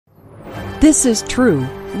This is true,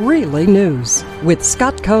 really news with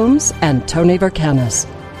Scott Combs and Tony Vercanis.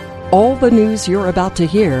 All the news you're about to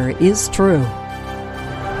hear is true,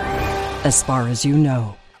 as far as you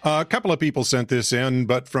know. A couple of people sent this in,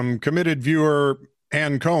 but from committed viewer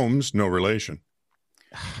Ann Combs, no relation.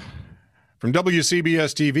 From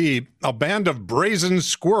WCBS TV, a band of brazen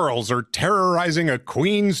squirrels are terrorizing a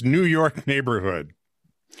Queens, New York neighborhood.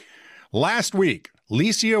 Last week,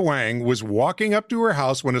 Licia Wang was walking up to her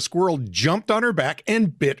house when a squirrel jumped on her back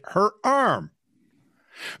and bit her arm.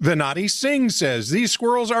 Vinati Singh says these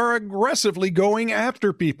squirrels are aggressively going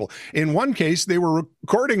after people. In one case, they were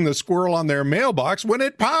recording the squirrel on their mailbox when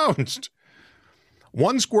it pounced.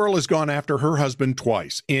 One squirrel has gone after her husband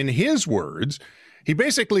twice. In his words, he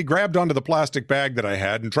basically grabbed onto the plastic bag that I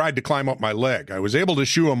had and tried to climb up my leg. I was able to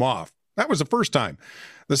shoo him off. That was the first time.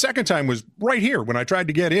 The second time was right here when I tried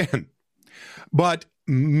to get in. But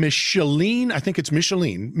Micheline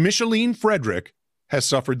Frederick has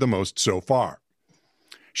suffered the most so far.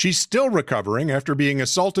 She's still recovering after being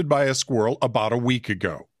assaulted by a squirrel about a week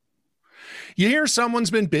ago. You hear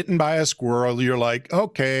someone's been bitten by a squirrel, you're like,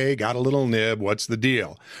 okay, got a little nib, what's the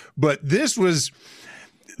deal? But this was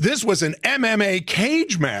an MMA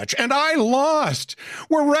cage match, and I lost.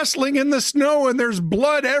 We're wrestling in the snow, and there's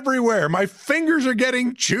blood everywhere. My fingers are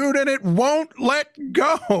getting chewed, and it won't let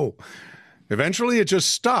go. Eventually, it just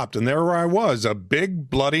stopped, and there I was, a big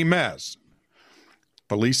bloody mess.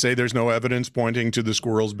 Police say there's no evidence pointing to the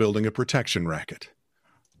squirrels building a protection racket.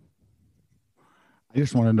 I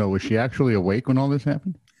just want to know, was she actually awake when all this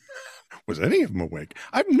happened? Was any of them awake?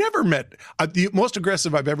 I've never met... the most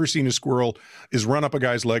aggressive I've ever seen a squirrel is run up a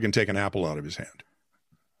guy's leg and take an apple out of his hand.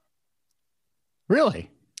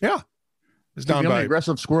 Really? Yeah. It's the down only by...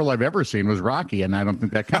 aggressive squirrel I've ever seen was Rocky, and I don't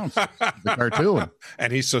think that counts. The cartoon.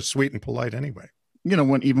 And he's so sweet and polite anyway. You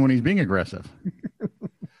know, even when he's being aggressive.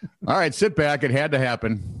 All right, sit back. It had to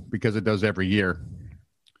happen because it does every year.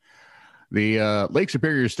 The Lake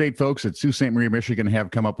Superior State folks at Sault Ste. Marie, Michigan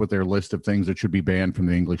have come up with their list of things that should be banned from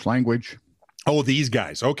the English language. Oh, these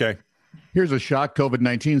guys. Okay. Here's a shock: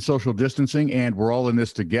 COVID-19, social distancing, and we're all in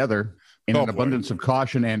this together. In an abundance of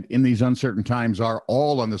caution and in these uncertain times are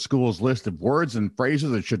all on the school's list of words and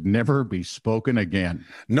phrases that should never be spoken again.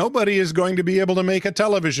 Nobody is going to be able to make a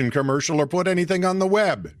television commercial or put anything on the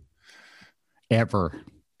web. Ever.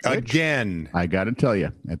 Again. I got to tell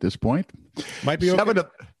you, at this point, might be okay.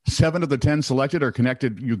 Seven of the 10 selected are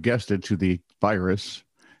connected, you guessed it, to the virus.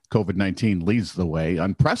 COVID-19 leads the way.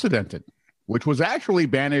 Unprecedented, which was actually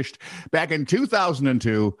banished back in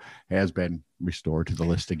 2002, has been restored to the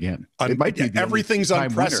list again. It might be everything's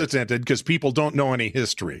unprecedented because people don't know any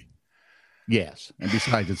history. Yes, and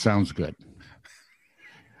besides, it sounds good.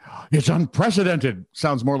 It's unprecedented.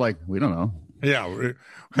 Sounds more like, we don't know. Yeah,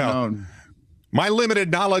 well, my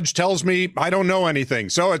limited knowledge tells me I don't know anything,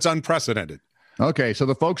 so it's unprecedented. Okay, so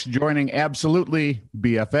the folks joining absolutely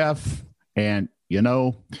BFF and,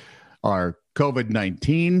 our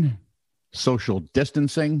COVID-19, social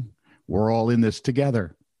distancing, we're all in this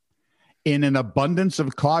together. In an abundance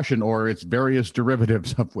of caution, or its various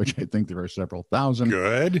derivatives, of which I think there are several thousand.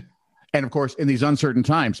 Good. And, of course, in these uncertain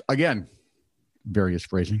times, again, various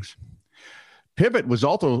phrasings. Pivot was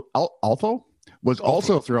also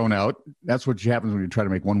thrown out. That's what happens when you try to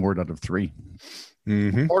make one word out of three.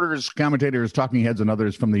 Mm-hmm. Reporters, commentators, talking heads, and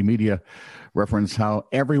others from the media reference how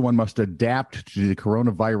everyone must adapt to the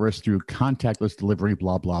coronavirus through contactless delivery,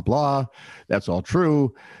 blah, blah, blah. That's all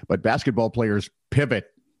true. But basketball players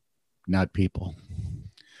pivot, not people.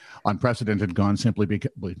 Unprecedented, gone simply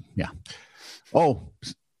because, yeah. Oh,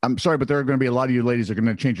 I'm sorry, but there are going to be a lot of you ladies that are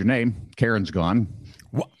going to change your name. Karen's gone.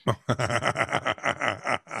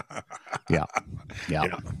 Yeah.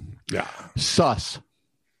 Sus,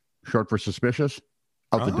 short for suspicious,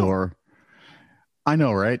 out the door. I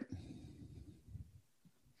know, right?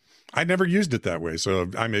 I never used it that way, so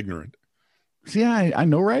I'm ignorant. See, I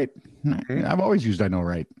know, right? I've always used I know,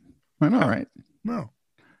 right? I know, right? No.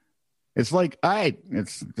 It's like,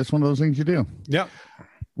 it's just one of those things you do. Yeah.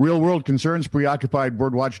 Real world concerns preoccupied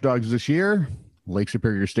bird watchdogs this year. Lake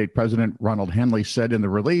Superior State President Ronald Henley said in the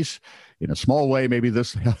release, in a small way, maybe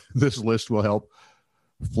this list will help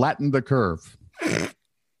flatten the curve,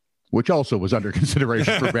 which also was under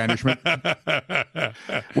consideration for banishment.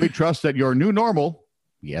 We trust that your new normal,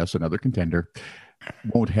 yes, another contender,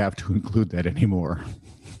 won't have to include that anymore.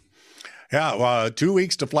 Yeah, 2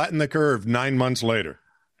 weeks to flatten the curve, 9 months later.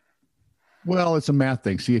 Well, it's a math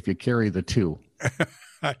thing. See if you carry the two.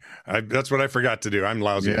 That's what I forgot to do. I'm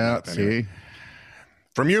lousy at math anyway. See?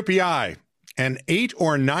 From UPI, an 8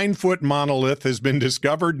 or 9 foot monolith has been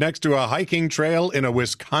discovered next to a hiking trail in a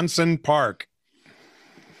Wisconsin park.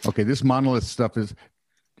 Okay, this monolith stuff is...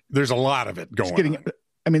 There's a lot of it going on.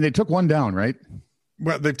 I mean, they took one down, right?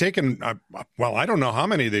 Well, they've taken, I don't know how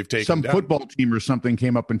many they've taken Some down. football team or something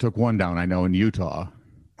came up and took one down, I know, in Utah.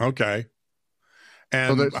 Okay.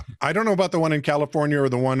 And so I don't know about the one in California or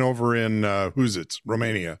the one over in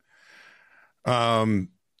Romania. We know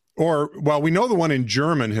the one in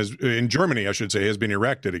Germany, I should say, has been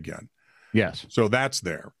erected again. Yes. So that's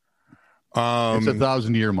there. It's a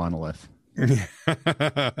 1,000-year monolith.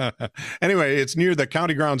 Anyway, it's near the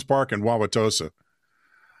County Grounds Park in Wauwatosa.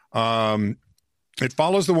 It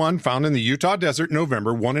follows the one found in the Utah desert in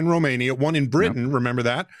November, one in Romania, one in Britain, remember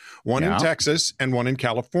that, one in Texas, and one in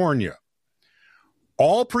California.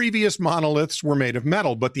 All previous monoliths were made of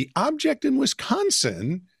metal, but the object in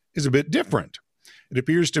Wisconsin is a bit different. It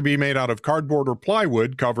appears to be made out of cardboard or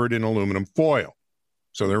plywood covered in aluminum foil.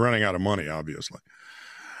 So they're running out of money, obviously.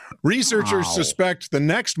 Researchers suspect the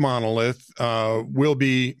next monolith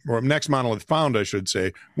next monolith found, I should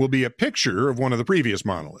say, will be a picture of one of the previous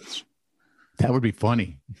monoliths. That would be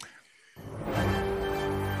funny.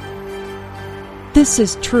 This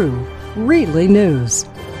is true, really news.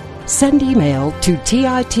 Send email to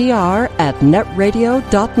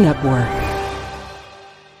TITR@netradio.network.